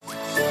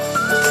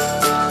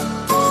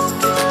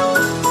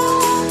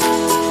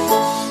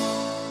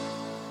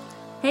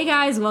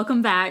guys,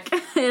 welcome back.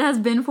 It has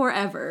been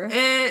forever.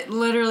 It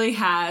literally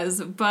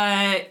has,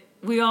 but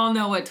we all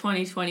know what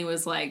 2020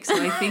 was like, so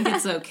I think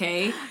it's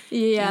okay.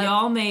 Yeah.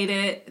 Y'all made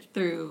it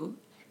through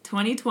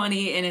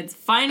 2020, and it's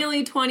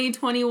finally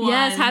 2021.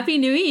 Yes, Happy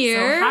New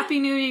Year. So Happy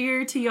New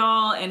Year to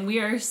y'all, and we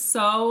are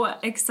so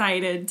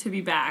excited to be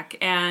back,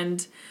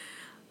 and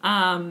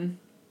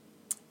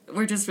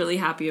we're just really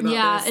happy about this.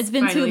 Yeah, it's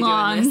been too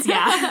long.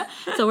 Yeah.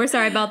 So we're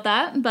sorry about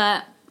that,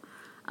 but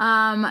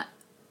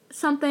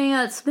something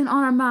that's been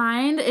on our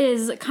mind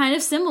is kind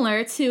of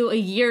similar to a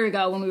year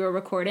ago when we were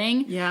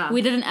recording. Yeah.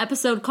 We did an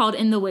episode called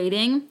In the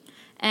Waiting,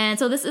 and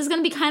so this is going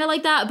to be kind of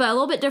like that, but a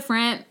little bit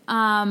different,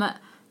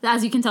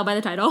 as you can tell by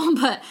the title.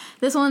 But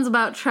this one's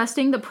about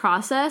trusting the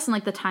process and,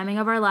 like, the timing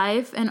of our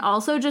life, and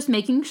also just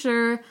making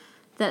sure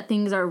that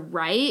things are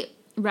right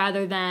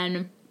rather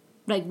than,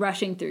 like,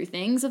 rushing through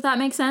things, if that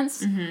makes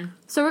sense. Mm-hmm.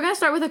 So we're going to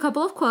start with a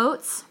couple of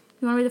quotes.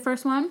 You want to read the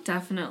first one?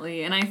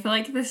 Definitely. And I feel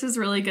like this is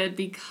really good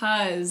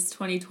because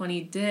 2020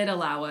 did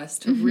allow us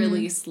to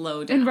really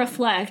slow down. And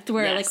reflect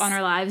Yes. like, on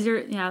our lives.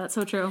 Yeah, that's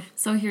so true.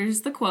 So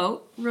here's the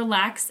quote.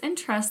 Relax and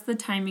trust the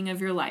timing of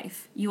your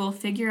life. You will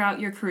figure out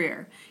your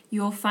career.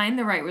 You will find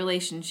the right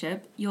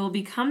relationship. You will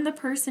become the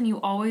person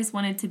you always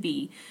wanted to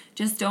be.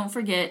 Just don't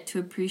forget to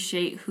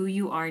appreciate who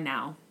you are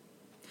now.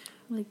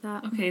 Like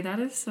that. Okay, that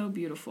is so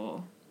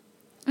beautiful.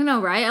 I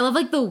know, right? I love,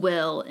 like, the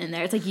will in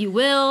there. It's like, you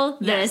will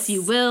this, Yes.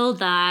 you will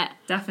that.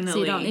 Definitely. So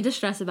you don't need to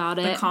stress about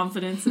it. The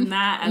confidence in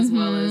that as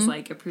well as,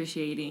 like,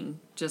 appreciating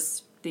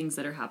just things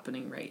that are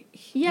happening right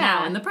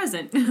now in the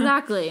present.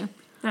 Exactly.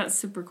 That's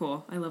super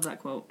cool. I love that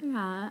quote.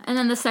 Yeah. And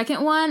then the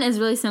second one is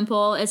really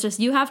simple. It's just,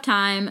 you have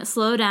time,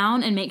 slow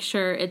down, and make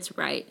sure it's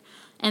right.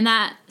 And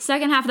that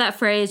second half of that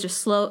phrase, just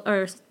slow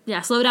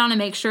down and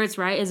make sure it's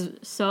right, is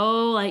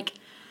so, like,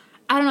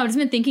 I don't know, I've just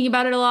been thinking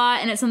about it a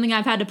lot, and it's something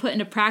I've had to put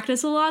into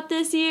practice a lot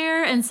this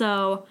year, and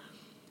so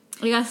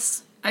I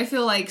guess I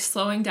feel like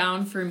slowing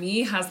down for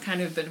me has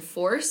kind of been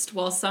forced,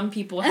 while some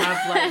people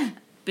have, like,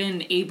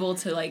 been able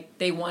to, like,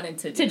 they wanted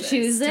to do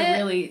choose this, it? to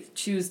really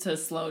choose to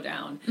slow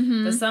down.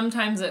 But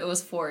sometimes it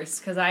was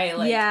forced, because I,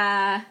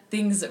 like,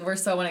 things were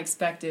so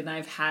unexpected, and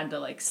I've had to,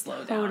 like,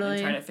 slow down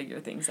and try to figure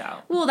things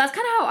out. Well, that's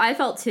kind of how I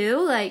felt, too.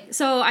 Like,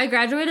 so I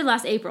graduated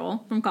last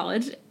April from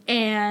college,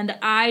 and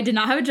I did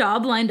not have a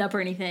job lined up or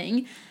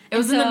anything. It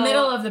was in the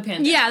middle of the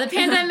pandemic. Yeah, the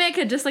pandemic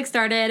had just, like,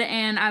 started,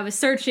 and I was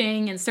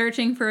searching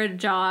for a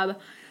job,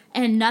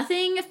 and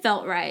nothing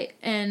felt right.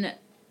 And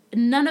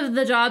none of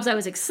the jobs I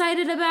was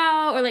excited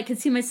about or, like, could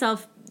see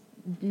myself,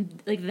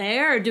 like,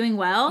 there or doing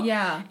well.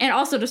 Yeah. And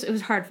also just, it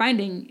was hard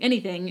finding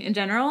anything in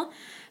general.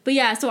 But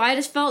yeah, so I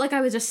just felt like I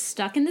was just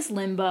stuck in this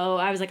limbo.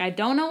 I was like, I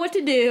don't know what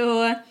to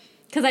do,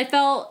 because I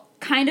felt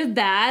kind of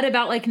bad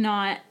about, like,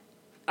 not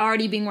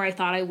already being where I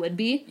thought I would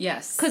be.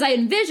 Yes. Because I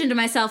envisioned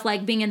myself,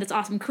 like, being in this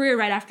awesome career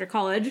right after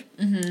college.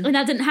 Mm-hmm. And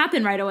that didn't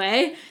happen right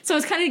away. So I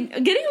was kind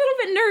of getting a little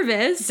bit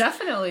nervous.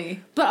 Definitely.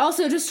 But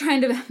also just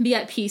trying to be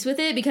at peace with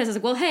it, because I was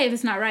like, well, hey, if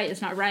it's not right,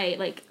 it's not right.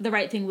 Like, the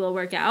right thing will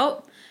work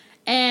out.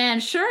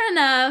 And sure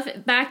enough,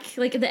 back,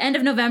 like, at the end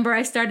of November,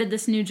 I started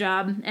this new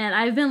job. And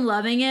I've been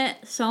loving it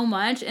so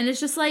much. And it's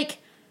just, like,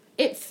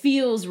 it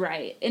feels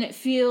right. And it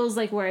feels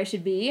like where I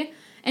should be.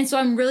 And so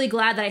I'm really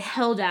glad that I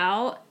held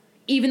out,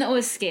 even though it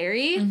was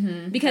scary,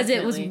 because definitely.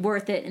 it was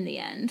worth it in the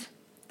end.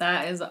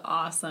 That is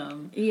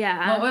awesome.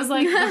 Yeah. What was,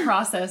 like, the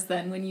process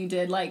then when you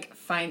did, like,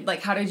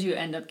 how did you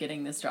end up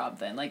getting this job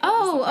then? Like, what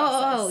was the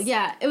process?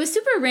 Yeah. It was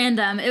super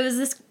random. It was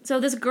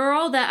this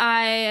girl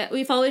that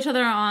we follow each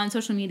other on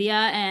social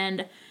media,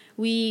 and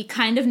we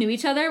kind of knew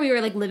each other. We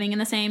were, like, living in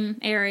the same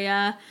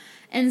area.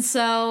 And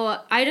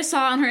so I just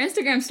saw on her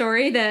Instagram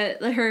story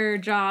that her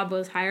job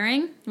was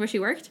hiring, where she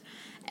worked.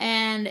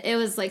 And it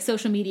was, like,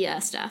 social media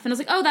stuff. And I was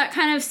like, oh, that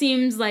kind of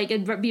seems like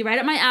it'd be right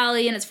up my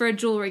alley, and it's for a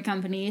jewelry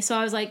company. So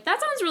I was like,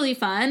 that sounds really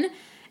fun.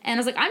 And I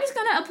was like, I'm just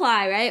going to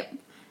apply, right?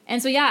 And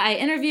so, yeah, I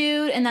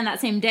interviewed, and then that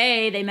same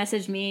day, they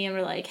messaged me and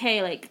were like,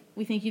 hey, like,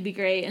 we think you'd be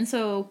great. And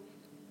so,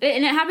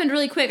 and it happened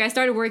really quick. I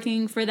started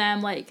working for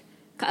them, like,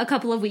 a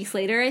couple of weeks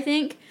later, I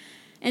think.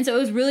 And so it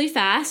was really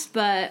fast,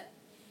 but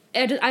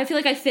I feel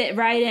like I fit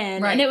right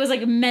in, and it was,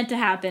 like, meant to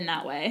happen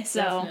that way.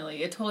 So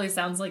Definitely. It totally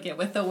sounds like it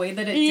with the way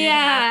that it did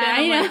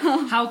happen. I know.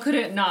 Like, how could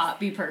it not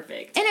be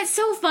perfect? And it's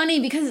so funny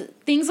because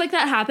things like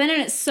that happen,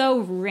 and it's so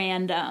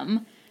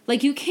random.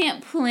 Like, you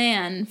can't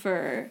plan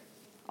for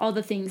all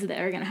the things that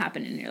are going to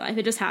happen in your life.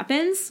 It just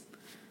happens.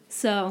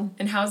 So.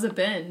 And how's it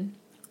been?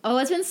 Oh,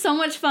 it's been so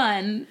much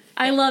fun.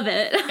 I love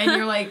it. And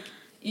you're like,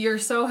 you're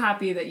so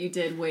happy that you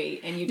did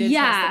wait and you did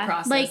trust the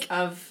process, like,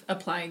 of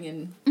applying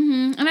and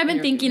and I've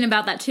been thinking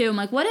about that too. I'm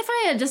like, what if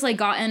I had just, like,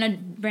 gotten a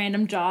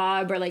random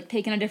job or, like,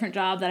 taken a different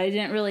job that I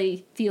didn't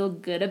really feel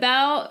good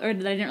about or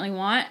that I didn't really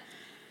want?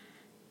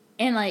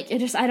 And, like,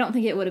 I don't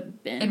think it would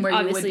have been and where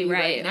obviously you would be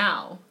right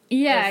now.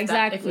 Yeah,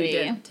 exactly. If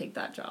you did take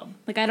that job.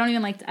 Like, I don't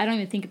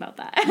even think about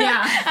that.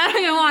 Yeah. I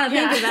don't even want to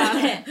think about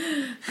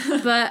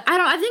it. But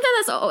I think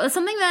that's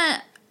something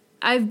that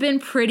I've been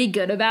pretty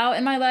good about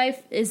in my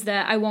life, is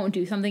that I won't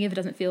do something if it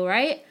doesn't feel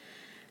right.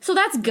 So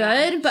that's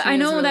good, but I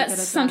know really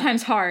that's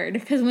sometimes hard,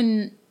 because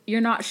when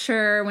you're not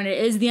sure, when it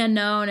is the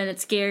unknown and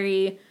it's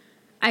scary,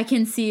 I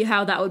can see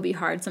how that would be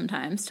hard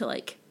sometimes to,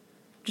 like,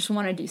 just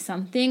want to do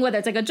something, whether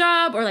it's, like, a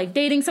job or, like,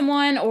 dating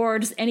someone or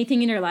just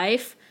anything in your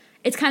life.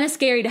 It's kind of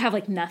scary to have,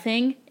 like,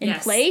 nothing in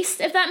place,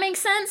 if that makes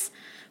sense.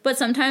 But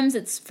sometimes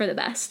it's for the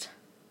best.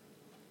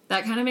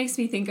 That kind of makes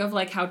me think of,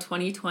 like, how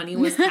 2020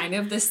 was kind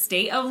of the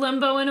state of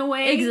limbo in a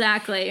way.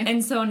 Exactly.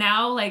 And so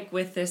now, like,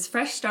 with this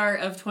fresh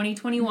start of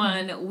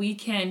 2021, we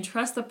can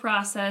trust the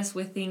process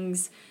with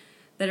things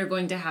that are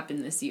going to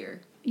happen this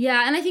year.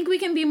 Yeah, and I think we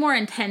can be more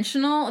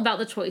intentional about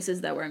the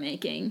choices that we're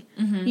making,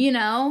 you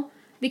know?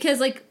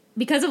 Because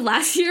of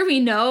last year, we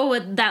know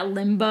what that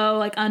limbo,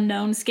 like,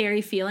 unknown,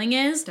 scary feeling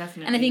is.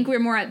 Definitely. And I think we're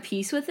more at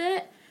peace with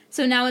it.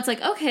 So now it's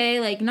like, okay,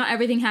 like, not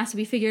everything has to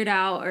be figured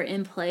out or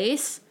in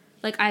place.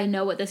 Like, I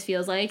know what this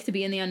feels like to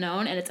be in the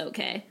unknown, and it's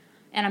okay.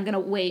 And I'm going to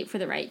wait for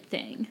the right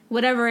thing.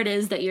 Whatever it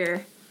is that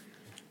you're,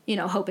 you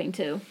know, hoping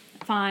to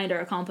find or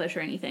accomplish or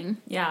anything.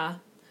 Yeah.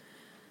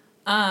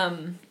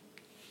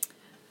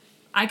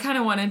 I kind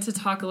of wanted to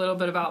talk a little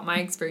bit about my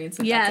experience,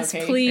 if that's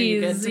okay. Please. Are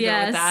you good to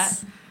go with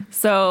that?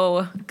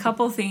 So, a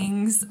couple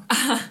things.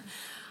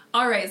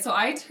 All right, so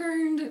I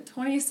turned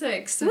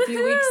 26 a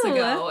few weeks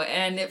ago,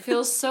 and it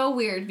feels so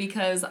weird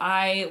because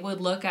I would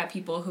look at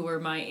people who are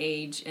my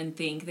age and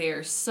think they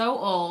are so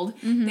old,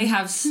 they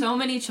have so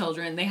many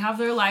children, they have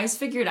their lives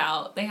figured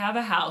out, they have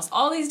a house,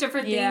 all these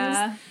different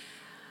things.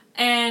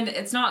 And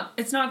it's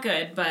not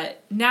good,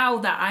 but now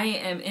that I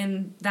am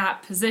in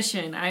that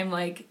position, I'm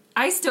like,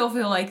 I still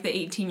feel like the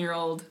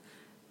 18-year-old.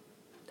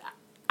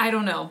 I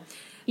don't know.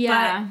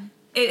 Yeah.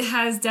 But it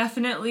has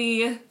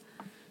definitely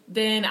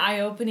been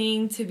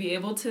eye-opening to be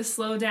able to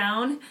slow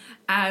down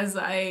as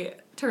I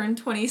turn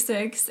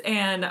 26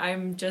 and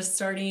I'm just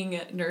starting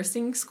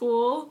nursing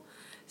school.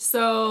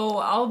 So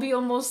I'll be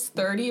almost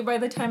 30 by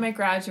the time I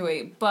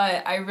graduate,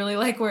 but I really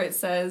like where it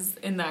says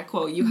in that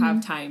quote, you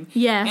have time.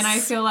 Yes. And I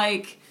feel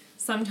like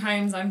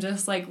sometimes I'm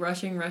just like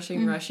rushing,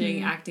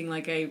 acting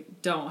like I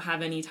don't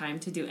have any time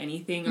to do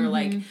anything or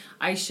like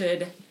I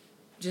should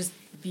just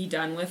be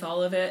done with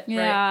all of it.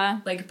 Yeah.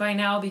 Right? Like by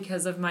now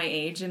because of my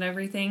age and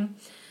everything.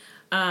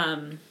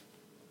 But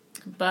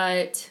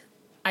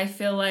I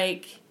feel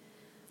like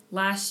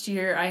last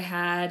year I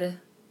had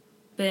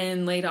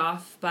been laid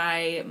off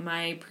by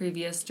my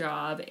previous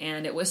job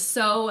and it was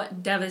so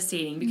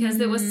devastating because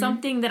it was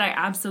something that I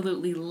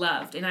absolutely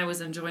loved and I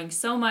was enjoying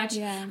so much.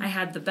 Yeah. I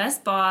had the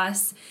best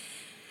boss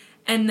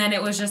and then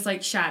it was just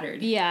like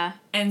shattered. Yeah.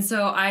 And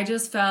so I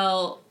just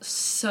felt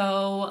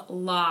so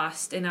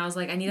lost and I was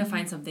like, I need to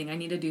find something. I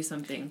need to do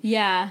something.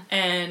 Yeah.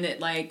 And it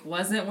like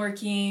wasn't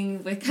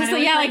working with kind So,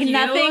 of yeah, like you.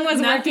 nothing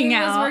was working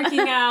out. Nothing was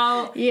working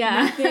out.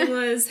 Yeah. Nothing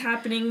was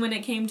happening when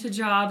it came to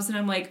jobs and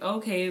I'm like,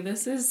 okay,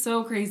 this is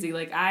so crazy.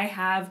 Like I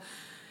have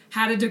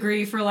had a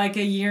degree for like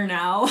a year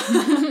now.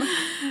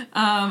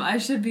 I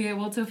should be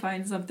able to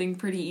find something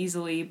pretty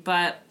easily,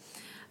 but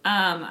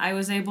I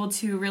was able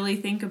to really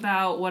think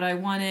about what I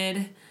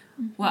wanted,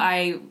 what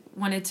I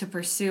wanted to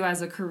pursue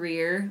as a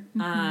career.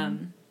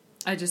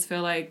 I just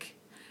feel like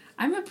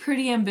I'm a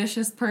pretty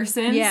ambitious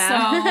person. Yeah.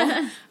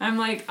 So I'm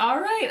like,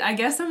 all right, I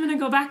guess I'm going to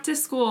go back to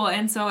school.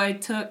 And so I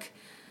took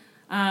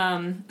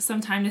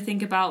some time to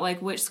think about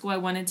like which school I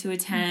wanted to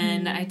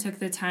attend. I took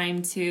the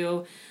time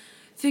to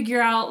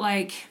figure out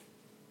like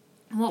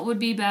what would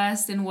be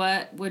best and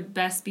what would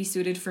best be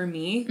suited for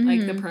me,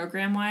 like the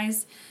program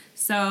wise.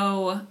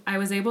 So I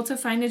was able to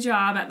find a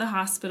job at the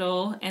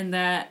hospital and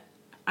that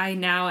I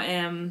now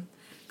am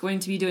going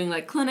to be doing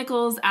like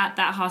clinicals at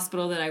that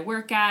hospital that I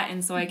work at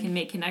and so I can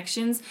make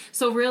connections.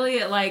 So really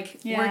it like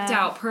worked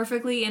out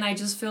perfectly and I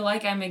just feel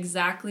like I'm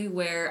exactly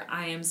where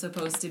I am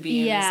supposed to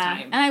be in this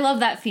time. And I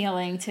love that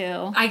feeling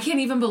too. I can't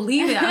even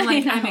believe it. I'm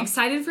like, I'm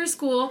excited for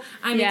school.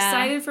 I'm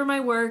excited for my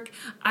work.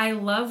 I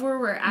love where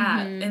we're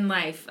at in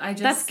life.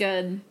 That's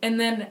good. And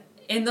then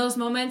in those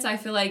moments I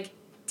feel like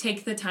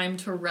take the time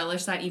to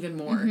relish that even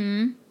more.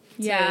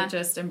 To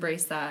just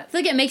embrace that. I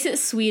feel like it makes it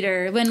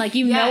sweeter when, like,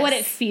 you know what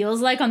it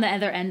feels like on the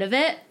other end of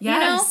it.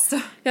 Yes. You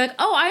know? You're like,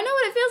 oh, I know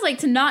what it feels like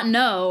to not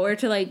know or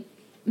to, like,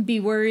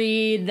 be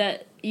worried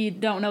that you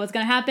don't know what's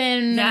going to happen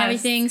and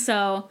everything.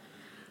 So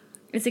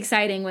it's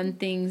exciting when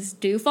things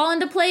do fall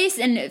into place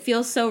and it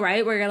feels so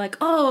right where you're like,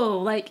 oh,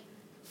 like,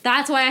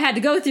 that's why I had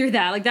to go through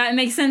that. Like, that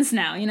makes sense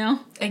now, you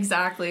know?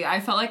 Exactly. I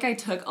felt like I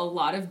took a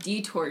lot of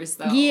detours,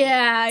 though. To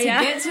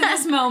get to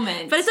this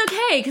moment. But it's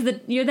okay,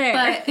 because you're there.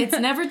 But it's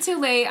never too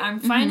late.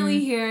 I'm finally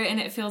here, and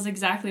it feels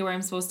exactly where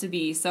I'm supposed to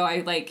be. So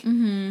I, like,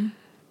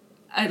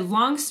 a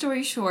long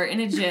story short,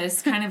 in a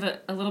gist, kind of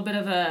a little bit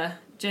of a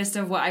gist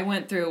of what I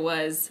went through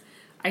was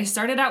I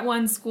started at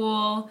one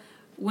school,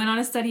 went on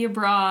a study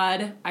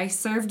abroad. I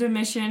served a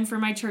mission for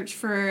my church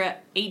for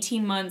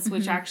 18 months,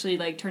 which actually,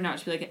 like, turned out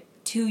to be, like,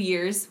 2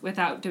 years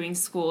without doing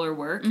school or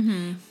work.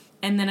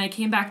 And then I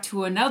came back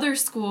to another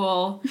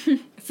school,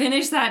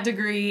 finished that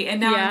degree, and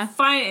now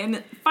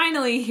I'm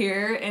finally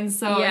here. And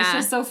so it's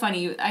just so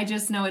funny. I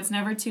just know it's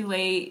never too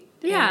late.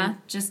 And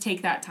just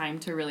take that time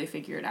to really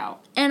figure it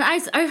out. And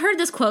I heard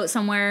this quote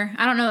somewhere.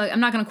 I don't know.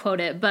 I'm not going to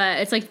quote it, but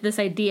it's like this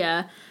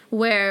idea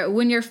where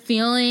when you're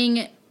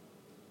feeling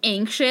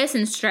anxious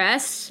and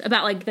stressed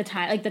about like the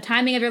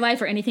timing of your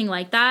life or anything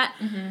like that,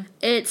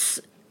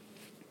 it's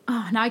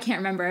now I can't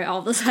remember it all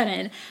of a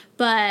sudden,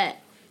 but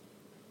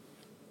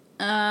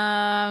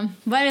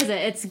what is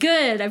it? It's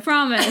good, I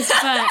promise.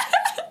 But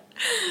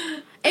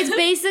it's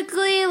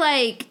basically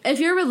like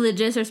if you're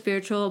religious or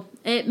spiritual,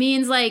 it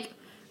means like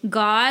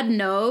God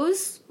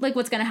knows like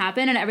what's gonna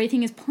happen and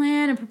everything is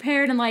planned and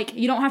prepared and like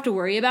you don't have to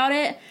worry about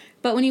it.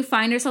 But when you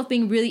find yourself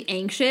being really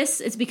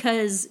anxious, it's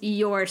because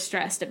you're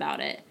stressed about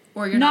it.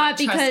 Or you're not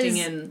trusting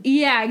in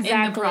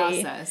the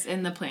process,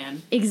 in the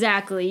plan.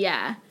 Exactly,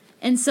 yeah.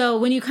 And so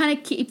when you kind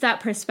of keep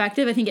that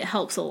perspective, I think it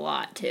helps a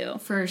lot, too.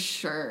 For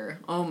sure.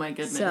 Oh, my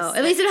goodness. So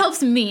at least it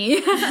helps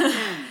me.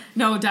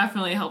 No,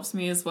 definitely helps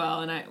me as well.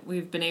 And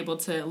we've been able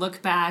to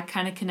look back,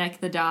 kind of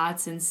connect the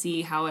dots, and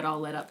see how it all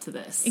led up to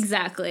this.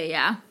 Exactly,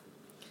 yeah.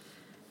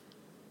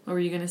 What were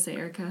you going to say,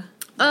 Erica?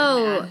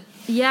 Oh,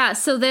 yeah.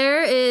 So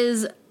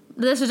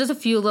this is just a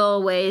few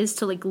little ways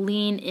to, like,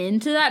 lean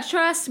into that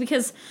trust,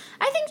 because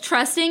I think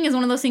trusting is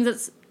one of those things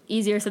that's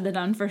easier said than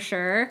done for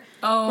sure.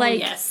 Oh, like,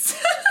 yes.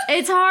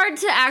 It's hard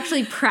to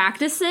actually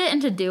practice it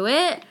and to do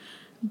it,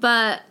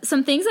 but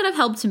some things that have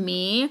helped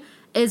me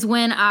is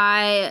when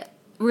I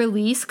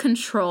release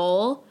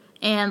control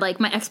and, like,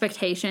 my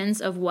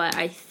expectations of what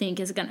I think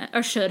is gonna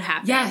or should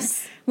happen.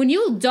 Yes. When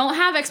you don't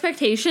have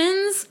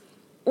expectations,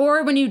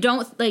 or when you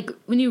don't, like,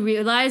 when you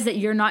realize that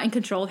you're not in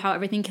control of how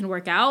everything can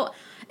work out,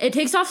 it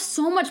takes off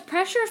so much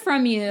pressure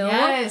from you.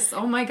 Yes.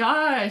 Oh, my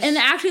gosh. And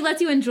it actually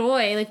lets you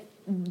enjoy, like,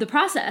 the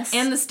process.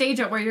 And the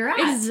stage at where you're at.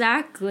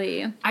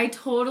 Exactly. I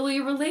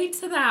totally relate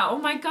to that. Oh,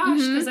 my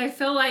gosh. Because I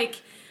feel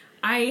like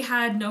I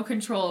had no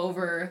control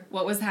over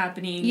what was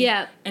happening.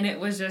 Yeah. And it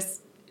was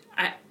just...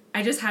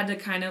 I just had to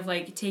kind of,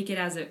 like, take it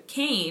as it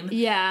came.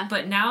 Yeah.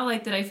 But now,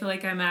 like, that I feel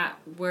like I'm at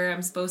where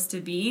I'm supposed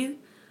to be,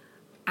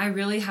 I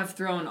really have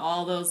thrown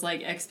all those,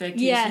 like,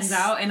 expectations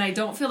out. And I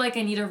don't feel like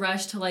I need a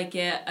rush to, like,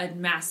 get a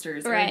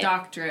master's or a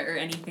doctorate or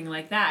anything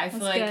like that. I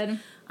feel like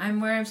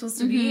I'm where I'm supposed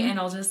to be, and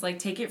I'll just, like,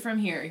 take it from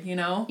here, you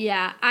know?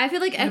 Yeah. I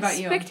feel like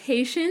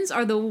expectations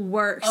are the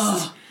worst.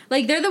 Ugh.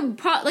 Like, they're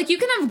like, you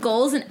can have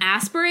goals and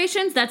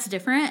aspirations. That's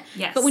different.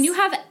 Yes. But when you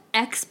have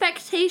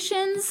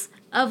expectations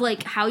of,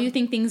 like, how you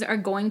think things are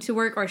going to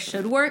work or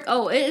should work,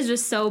 it is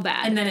just so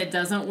bad. And then it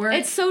doesn't work.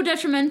 It's so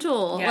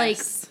detrimental. Yes.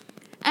 Like,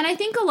 and I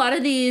think a lot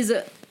of these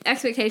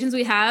expectations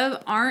we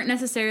have aren't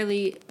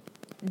necessarily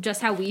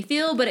just how we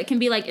feel, but it can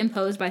be, like,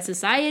 imposed by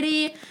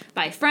society,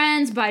 by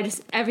friends, by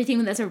just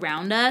everything that's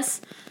around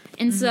us.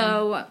 And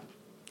so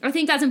I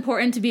think that's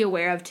important to be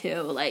aware of,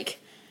 too. Like,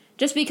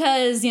 just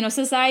because, you know,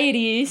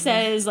 society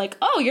says, like,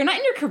 oh, you're not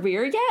in your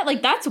career yet?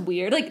 Like, that's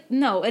weird. Like,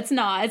 no, it's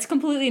not. It's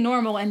completely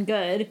normal and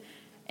good.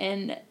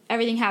 And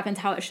everything happens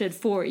how it should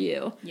for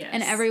you. Yes.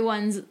 And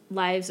everyone's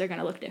lives are going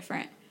to look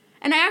different.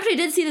 And I actually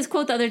did see this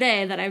quote the other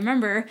day that I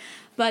remember,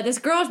 but this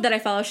girl that I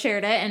follow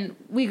shared it, and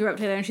we grew up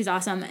together, and she's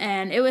awesome.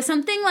 And it was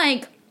something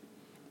like,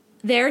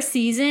 their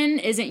season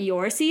isn't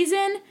your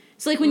season.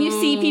 So, like, when you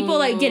see people,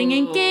 like, getting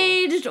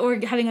engaged or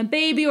having a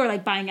baby or,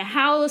 like, buying a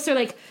house or,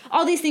 like,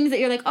 all these things that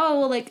you're like, oh,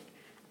 well, like,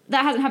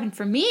 that hasn't happened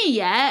for me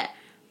yet.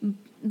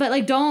 But,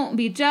 like, don't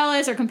be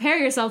jealous or compare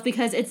yourself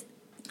because it's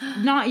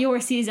not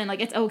your season.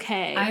 Like, it's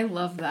okay. I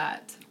love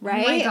that.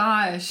 Right? Oh, my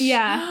gosh.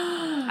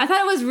 Yeah. I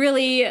thought it was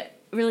really,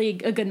 really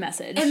a good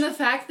message. And the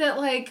fact that,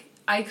 like,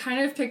 I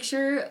kind of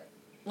picture,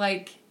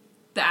 like,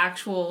 the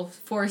actual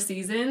 4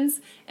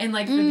 seasons and,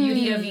 like, the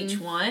beauty of each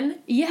one.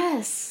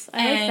 Yes.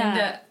 I like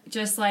that.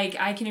 Just, like,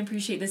 I can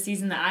appreciate the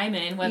season that I'm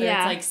in, whether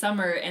it's, like,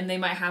 summer and they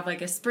might have,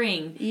 like, a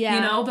spring. Yeah.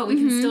 You know? But we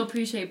can still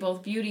appreciate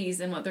both beauties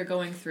and what they're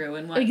going through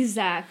and what...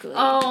 Exactly.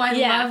 Oh, I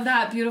love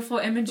that beautiful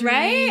imagery.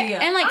 Right?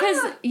 And, like,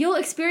 because you'll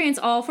experience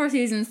all 4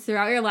 seasons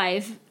throughout your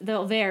life.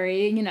 They'll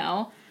vary, you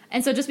know?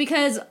 And so just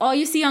because all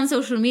you see on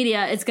social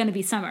media, it's going to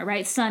be summer,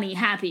 right? Sunny,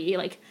 happy.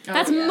 Like,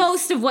 that's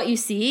most of what you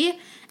see.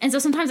 And so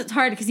sometimes it's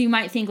hard because you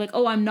might think, like,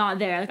 oh, I'm not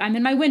there. Like, I'm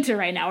in my winter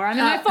right now, or I'm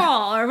in my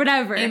fall, or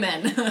whatever.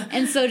 Amen.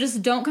 And so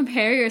just don't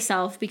compare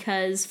yourself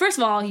because, first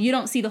of all, you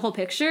don't see the whole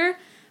picture,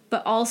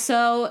 but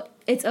also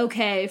it's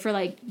okay for,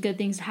 like, good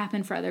things to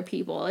happen for other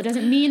people. It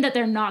doesn't mean that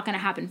they're not going to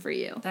happen for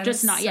you. That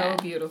just is not so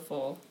yet.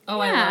 Beautiful. Oh,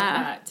 I love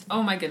that.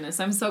 Oh, my goodness.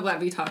 I'm so glad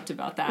we talked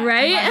about that.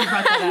 Right? I'm glad you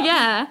brought that up.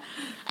 Yeah.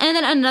 And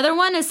then another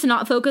one is to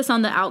not focus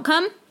on the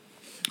outcome.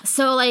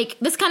 So, like,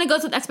 this kind of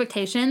goes with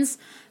expectations,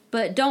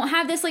 but don't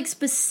have this, like,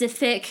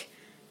 specific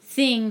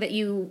thing that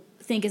you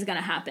think is going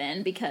to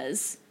happen,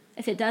 because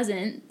if it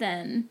doesn't,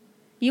 then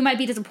you might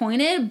be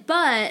disappointed,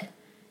 but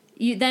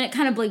then it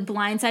kind of, like,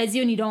 blindsides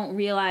you and you don't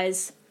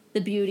realize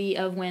the beauty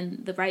of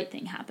when the right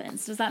thing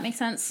happens. Does that make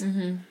sense?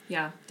 Mm-hmm.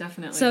 Yeah,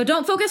 definitely. So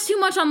don't focus too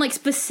much on, like,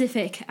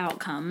 specific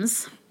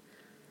outcomes.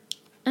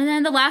 And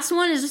then the last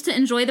one is just to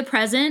enjoy the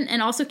present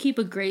and also keep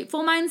a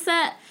grateful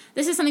mindset.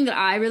 This is something that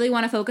I really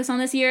want to focus on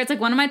this year. It's,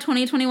 like, one of my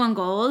 2021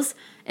 goals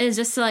is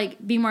just to,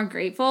 like, be more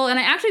grateful. And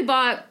I actually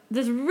bought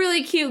this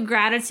really cute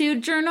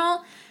gratitude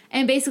journal.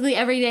 And basically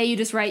every day you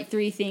just write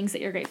 3 things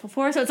that you're grateful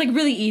for. So it's like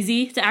really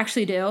easy to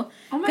actually do.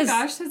 Oh my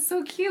gosh, that's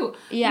so cute.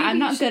 Yeah, Maybe I'm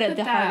not good at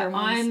the harder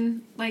ones.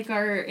 On like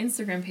our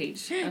Instagram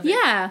page.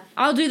 Yeah,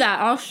 I'll do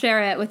that. I'll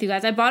share it with you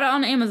guys. I bought it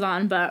on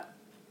Amazon, but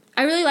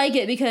I really like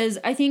it because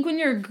I think when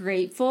you're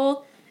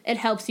grateful, it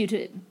helps you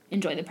to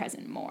enjoy the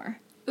present more.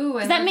 Ooh,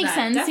 Does that make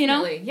sense,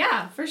 Definitely. you know?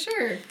 Yeah, for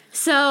sure.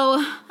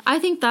 So I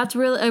think that's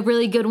really a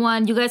really good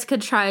one. You guys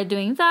could try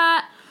doing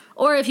that.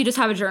 Or if you just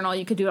have a journal,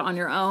 you could do it on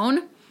your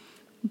own.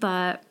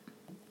 But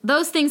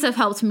those things have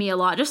helped me a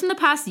lot just in the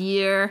past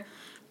year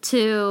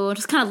to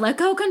just kind of let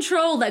go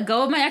control, let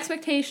go of my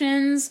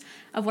expectations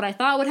of what I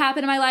thought would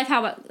happen in my life,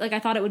 how I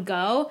thought it would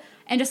go,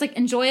 and just like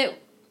enjoy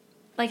it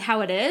like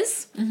how it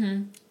is,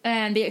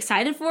 and be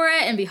excited for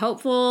it and be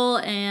hopeful,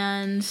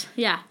 and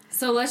yeah.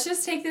 So let's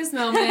just take this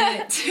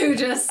moment to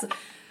just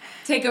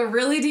take a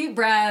really deep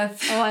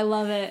breath. Oh, I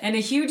love it. And a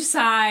huge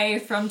sigh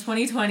from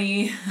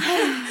 2020.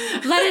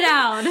 Let it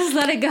out. Just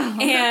let it go.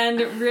 And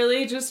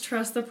really just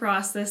trust the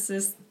process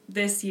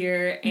this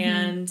year,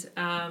 and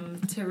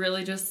to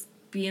really just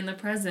be in the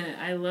present.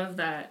 I love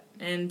that.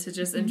 And to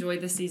just enjoy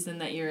the season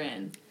that you're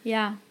in.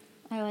 Yeah,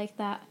 I like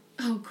that.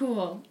 Oh,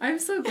 cool. I'm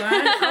so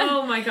glad.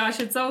 Oh my gosh,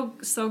 it's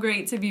so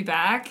great to be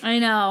back. I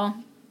know.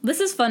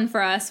 This is fun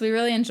for us. We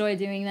really enjoy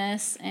doing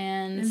this.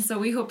 And so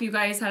we hope you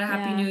guys had a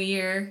happy new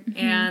year,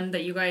 and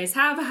that you guys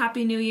have a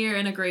happy new year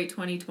and a great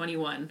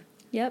 2021.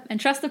 Yep, and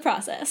trust the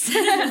process.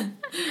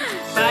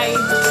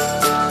 Bye.